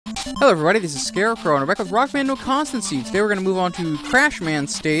Hello everybody, this is Scarecrow, and we're back with Rockman no Constancy. Today we're going to move on to Crashman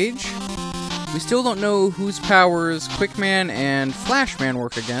stage. We still don't know whose powers Quickman and Flashman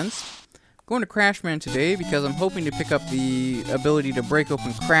work against. I'm going to Crashman today because I'm hoping to pick up the ability to break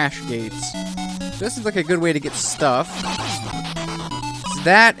open crash gates. This is like a good way to get stuff. It's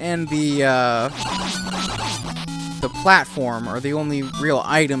that and the platform are the only real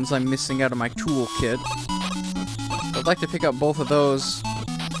items I'm missing out of my toolkit. I'd like to pick up both of those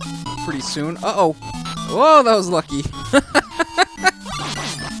pretty soon. Uh-oh. Whoa, that was lucky.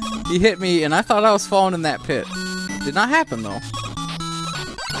 He hit me, and I thought I was falling in that pit. Did not happen, though.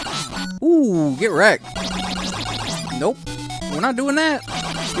 Ooh, get wrecked. Nope. We're not doing that.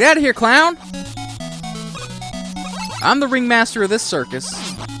 Get out of here, clown. I'm the ringmaster of this circus.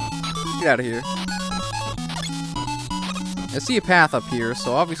 Get out of here. I see a path up here,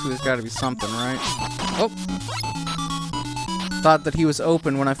 so obviously there's got to be something, right? Oh. Thought that he was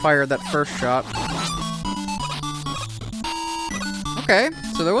open when I fired that first shot. Okay,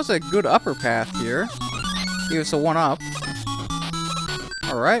 so there was a good upper path here. Gave us a 1-up.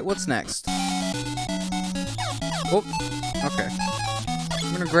 Alright, what's next? Oh, okay.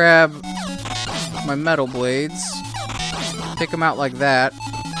 I'm gonna grab my metal blades. Take them out like that.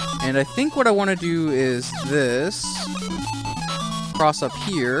 And I think what I want to do is this. Cross up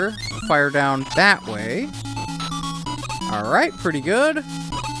here. Fire down that way. Alright, pretty good.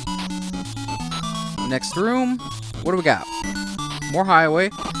 Next room. What do we got? More highway.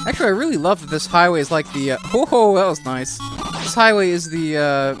 Actually, I really love that this highway is like the... oh, that was nice. This highway is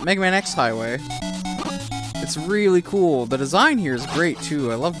the Mega Man X highway. It's really cool. The design here is great,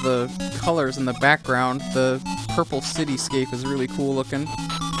 too. I love the colors in the background. The purple cityscape is really cool looking.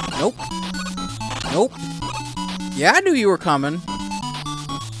 Nope. Nope. Yeah, I knew you were coming.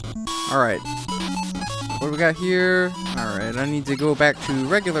 Alright. What do we got here? Alright, I need to go back to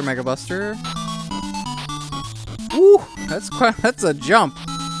regular Mega Buster. Woo! That's a jump.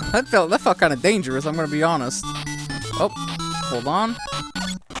 That felt kind of dangerous, I'm gonna be honest. Oh, hold on.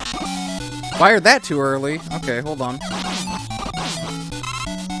 Fired that too early. Okay, hold on.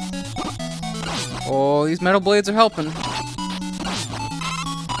 Oh, these metal blades are helping.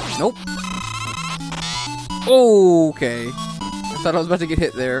 Nope. Okay. I thought I was about to get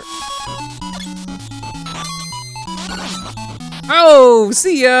hit there. Oh,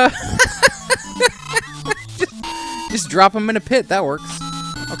 see ya! just drop him in a pit, that works.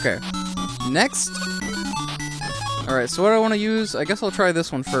 Okay. Next. Alright, so what do I want to use? I guess I'll try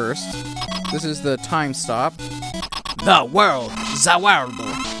this one first. This is the time stop. The world.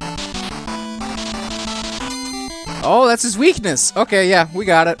 Oh, that's his weakness. Okay, yeah, we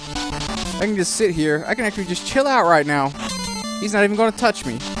got it. I can just sit here. I can actually just chill out right now. He's not even going to touch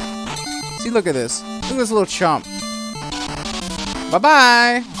me. See, look at this. Look at this little chump.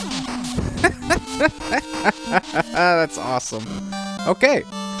 Bye-bye! That's awesome. Okay.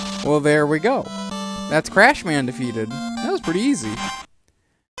 Well, there we go. That's Crashman defeated. That was pretty easy.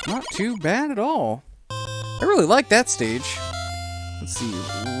 Not too bad at all. I really like that stage. Let's see.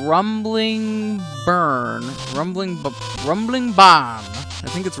 Rumbling Burn. Rumbling Bomb. I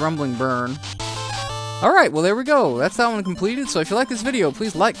think it's Rumbling Burn. Alright, well there we go. That's that one completed. So if you like this video,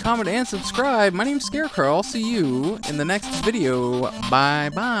 please like, comment, and subscribe. My name's Scarecrow. I'll see you in the next video.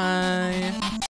 Bye-bye.